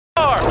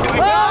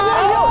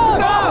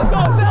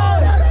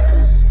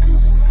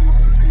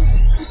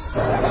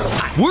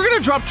We're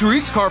gonna drop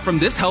Tareq's car from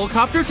this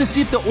helicopter to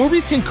see if the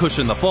Orbeez can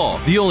cushion the fall.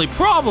 The only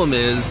problem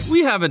is, we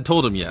haven't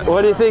told him yet.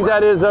 What do you think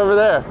that is over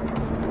there?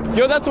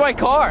 Yo, that's my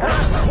car.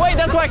 Wait,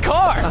 that's my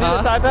car. See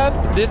this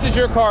iPad? This is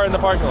your car in the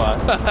parking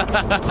lot.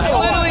 I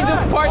literally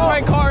just parked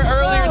my car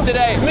earlier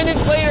today.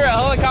 Minutes later, a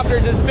helicopter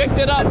just picked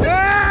it up.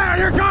 Yeah,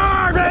 your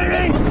car,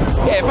 baby!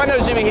 Yeah, if I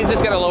know Jimmy, he's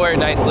just gonna lower it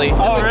nicely.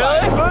 Oh,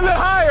 really? Move it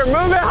higher,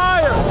 move it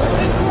higher.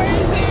 This is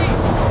crazy.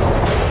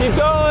 Keep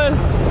going.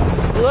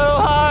 A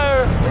little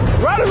higher.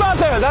 Right about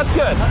there, that's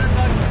good.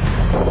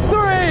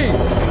 3,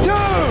 2, 1. No.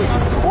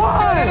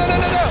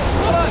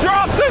 Hold on.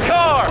 Drop the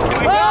car.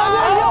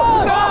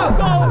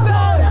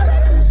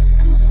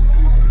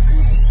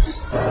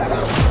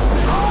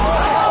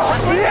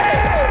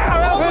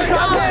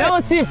 Now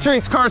let's see if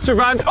Tareq's car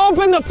survived.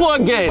 Open the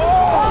floodgates.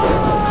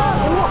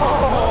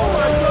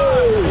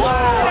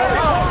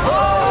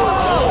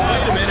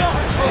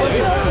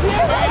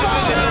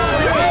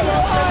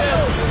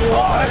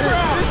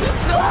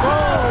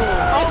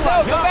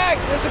 Come back.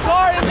 There's a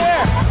car in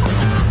there.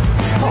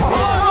 Oh,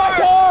 my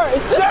car.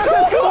 It's this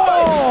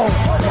cool.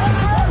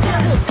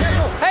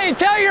 Hey,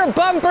 tell your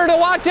bumper to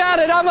watch out.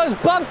 It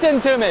almost bumped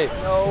into me.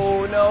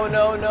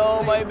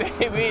 No, my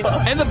baby.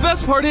 And the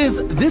best part is,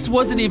 this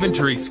wasn't even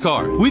Tareq's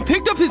car. We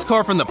picked up his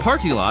car from the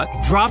parking lot,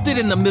 dropped it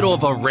in the middle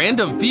of a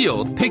random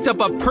field, picked up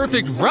a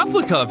perfect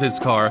replica of his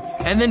car,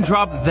 and then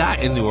dropped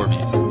that in the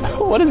Orbeez.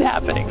 What is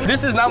happening?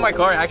 This is not my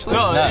car, actually.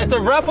 No, it's a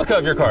replica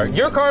of your car.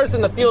 Your car is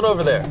in the field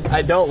over there.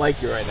 I don't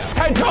like you right now.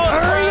 I told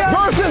you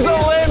versus a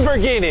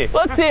Lamborghini.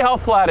 Let's see how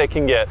flat it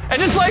can get.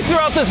 And just like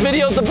throughout this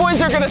video, the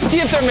boys are gonna see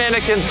if their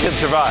mannequins can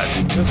survive.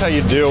 This is how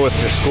you deal with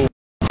your school.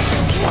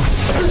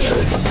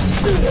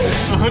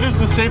 The hood is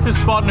the safest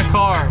spot in the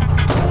car.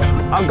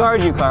 I'll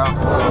guard you, Carl.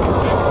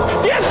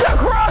 Get the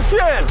crushing!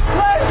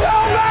 Let's go,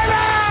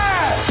 baby!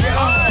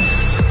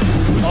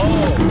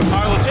 Oh,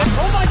 Carlos.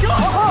 Oh my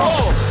God!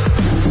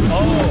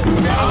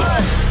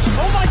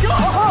 Oh my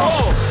God!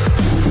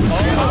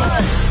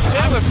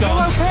 Snap, let's go.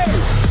 Okay.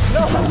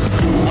 No.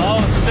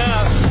 Oh,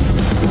 snap.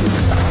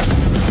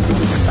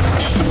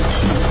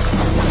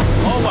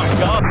 Oh my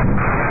God.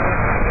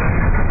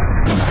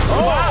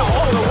 Oh, wow.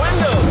 Oh, the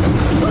windows.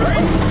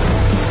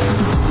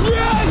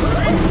 Yes!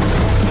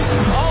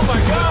 Oh my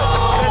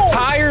God. The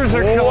tires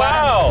are collapsed.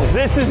 Wow.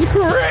 This is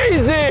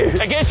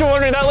crazy. I guess you're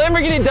wondering, that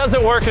Lamborghini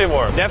doesn't work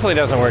anymore. Definitely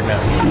doesn't work now.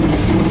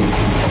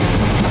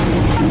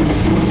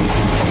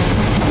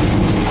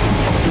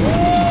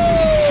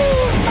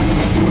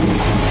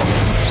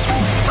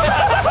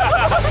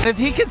 If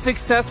he can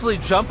successfully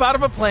jump out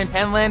of a plane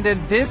and land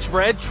in this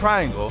red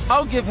triangle,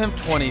 I'll give him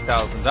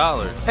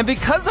 $20,000. And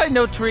because I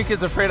know Tareq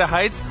is afraid of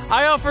heights,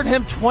 I offered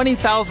him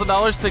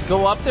 $20,000 to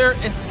go up there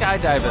and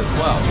skydive as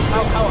well.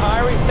 How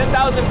high are we?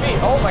 10,000 feet.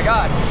 Oh my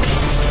God.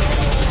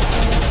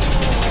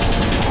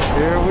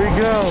 Here we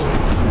go.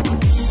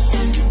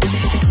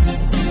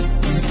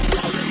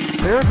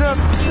 There's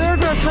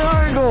that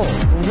triangle.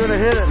 We're gonna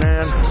hit it,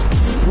 man.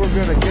 We're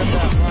gonna get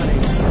that money.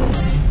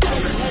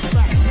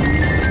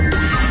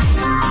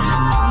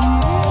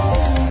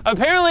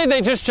 Apparently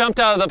they just jumped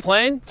out of the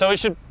plane, so we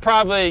should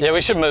probably... Yeah,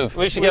 we should move.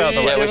 We should get out of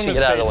the way. Yeah, we should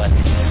get out of the way.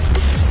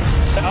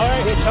 All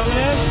right, he's coming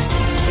in.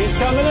 He's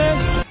coming in.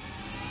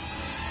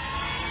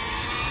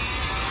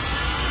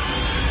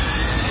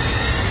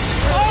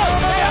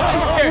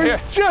 Here.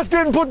 Just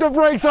didn't put the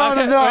brakes on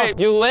enough. Wait,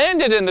 you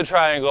landed in the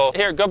triangle.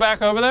 Here, go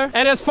back over there.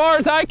 And as far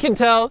as I can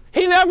tell,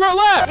 he never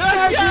left.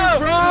 Let's go!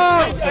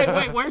 Bro.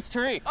 Wait, where's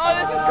Tareq? Oh,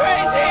 this is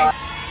crazy.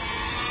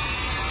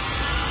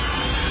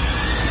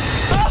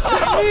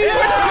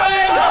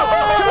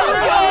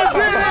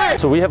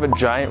 So we have a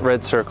giant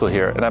red circle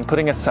here, and I'm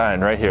putting a sign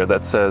right here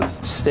that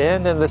says,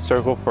 stand in this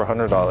circle for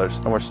 $100,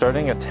 and we're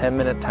starting a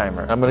 10-minute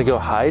timer. I'm gonna go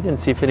hide and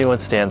see if anyone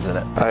stands in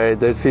it. All right,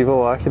 there's people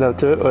walking up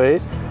to it.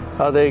 Wait.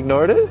 Oh, they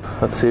ignored it?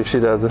 Let's see if she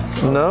does it.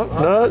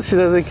 No, she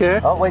doesn't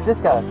care. Oh, wait, this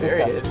guy.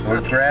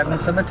 We're grabbing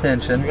some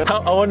attention.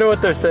 I wonder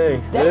what they're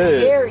saying.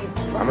 That's scary.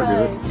 I'm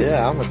gonna do it.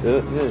 Yeah, I'm gonna do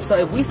it. Yeah. So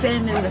if we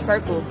stand in the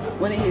circle,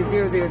 when it hits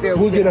 000,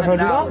 We'll get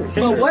 $100.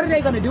 But what are they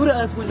gonna do to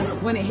us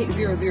when it hits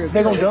 000?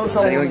 They're gonna dump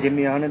something. They're gonna give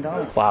me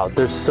 $100. Wow,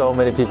 there's so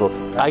many people.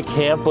 I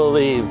can't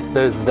believe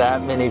there's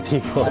that many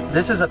people.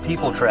 This is a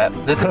people trap.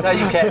 This is how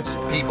you catch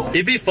people.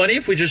 It'd be funny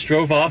if we just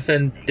drove off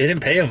and they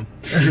didn't pay him.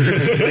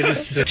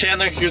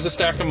 Chandler, here's a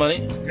stack of money.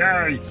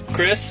 Yay.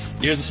 Chris,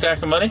 here's a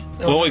stack of money.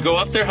 When we go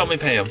up there, help me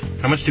pay him.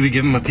 How much do we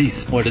give him a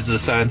piece? What does the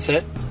sign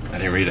say? I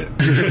didn't read it.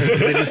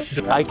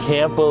 I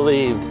can't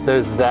believe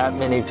there's that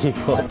many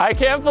people. I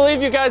can't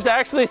believe you guys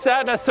actually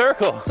sat in a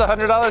circle. It's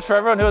 $100 for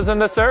everyone who was in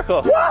the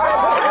circle. We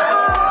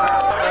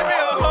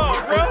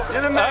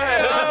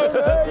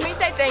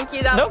say right, thank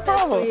you. That No was so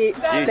problem. sweet.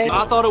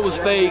 I thought it was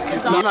fake.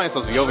 You're not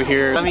supposed to be over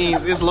here. I mean,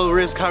 it's low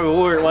risk, high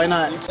reward. Why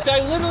not?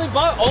 I literally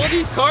bought all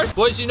these cars.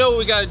 Boys, you know what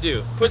we gotta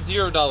do. Put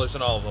 $0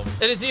 in all of them.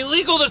 It is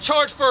illegal to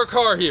charge for a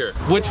car here.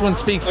 Which one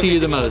speaks to you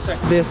the most?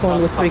 This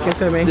one was speaking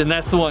to me. Then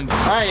that's the one. All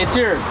right, it's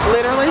yours.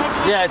 Literally?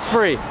 Yeah, it's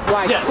free.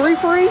 Like Yes.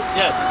 free?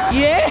 Yes.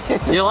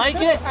 Yeah. You like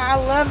it? I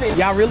love it.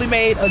 Y'all really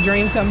made a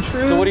dream come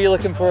true. So what are you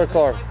looking for a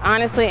car?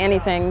 Honestly,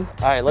 anything.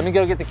 All right, let me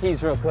go get the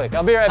keys real quick.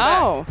 I'll be right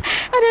back. Oh,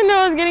 I didn't know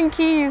I was getting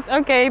keys.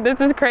 Okay, this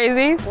is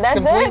crazy. That's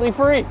Completely it?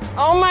 free.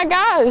 Oh my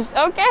gosh,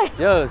 okay.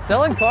 Yo,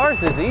 selling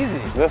cars is easy.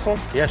 This one?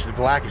 Yes, the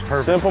black is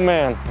perfect. Simple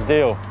man,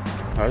 deal.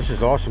 Oh, this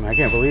is awesome. I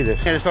can't believe this.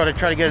 I just thought I'd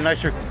try to get a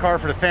nicer car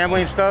for the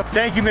family and stuff.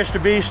 Thank you,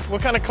 Mr. Beast.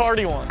 What kind of car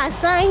do you want? My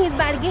son, he's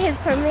about to get his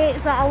permit,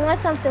 so I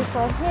want something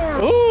for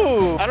him.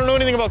 Ooh, I don't know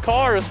anything about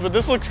cars, but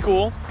this looks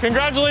cool.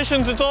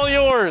 Congratulations, it's all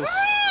yours.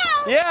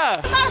 Wow!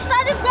 Yeah. My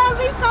son is gonna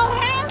be so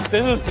happy.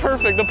 This is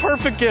perfect, the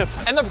perfect gift.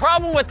 And the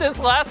problem with this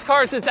last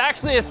car is it's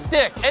actually a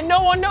stick. And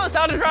no one knows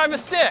how to drive a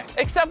stick,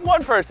 except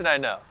one person I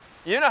know.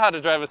 You know how to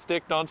drive a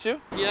stick, don't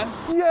you? Yeah.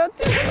 Yeah,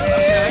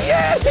 Timmy!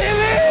 Yeah,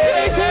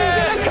 Timmy!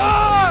 Get a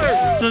car!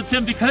 So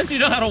Tim, because you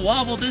know how to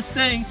wobble this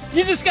thing,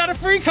 you just got a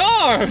free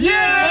car!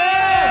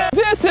 Yeah!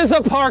 This is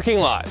a parking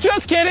lot.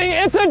 Just kidding,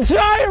 it's a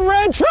giant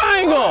red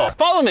triangle!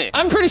 Follow me.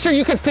 I'm pretty sure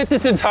you could fit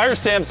this entire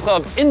Sam's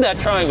Club in that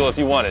triangle if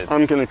you wanted.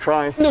 I'm gonna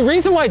try. The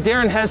reason why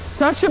Darren has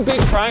such a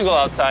big triangle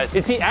outside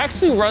is he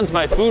actually runs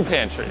my food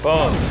pantry.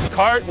 Boom.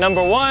 Cart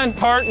number 1,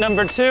 cart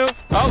number 2.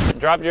 Oh,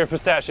 dropped your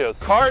pistachios.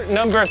 Cart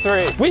number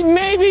 3. We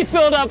maybe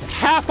filled up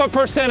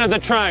 0.5% of the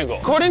triangle.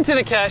 According to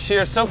the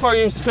cashier, so far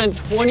you've spent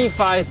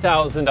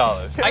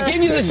 $25,000. I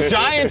gave you this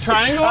giant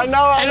triangle, I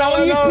know, and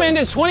all you spend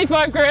is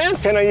 25 grand?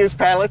 Can I use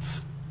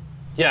pallets?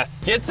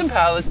 Yes. Get some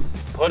pallets,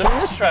 put them in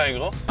this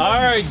triangle.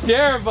 All right,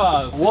 Darren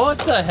Bob, what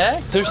the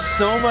heck? There's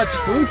so much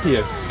food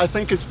here. I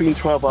think it's been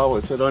 12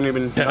 hours. I don't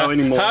even know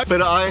anymore.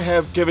 But I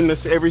have given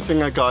this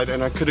everything I got,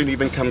 and I couldn't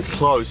even come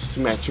close to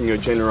matching your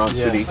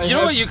generosity. You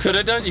know what you could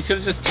have done? You could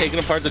have just taken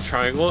apart the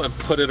triangle and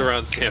put it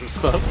around Sam's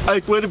Club.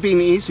 It would have been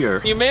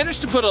easier. You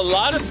managed to put a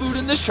lot of food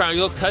in this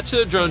triangle, cut to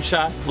the drone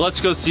shot. Let's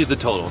go see the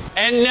total.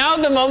 And now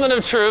the moment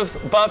of truth.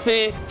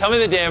 Buffy, tell me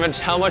the damage.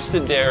 How much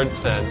did Darren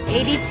spend?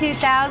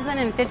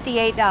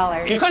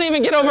 $82,058. You couldn't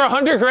even get over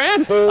 100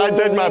 grand? I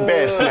did my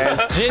best,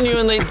 man.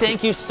 Genuinely,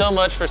 thank you so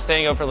much for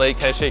staying up for late.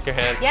 Can I shake your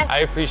hand? Yes. I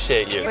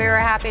appreciate you. We were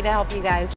happy to help you guys.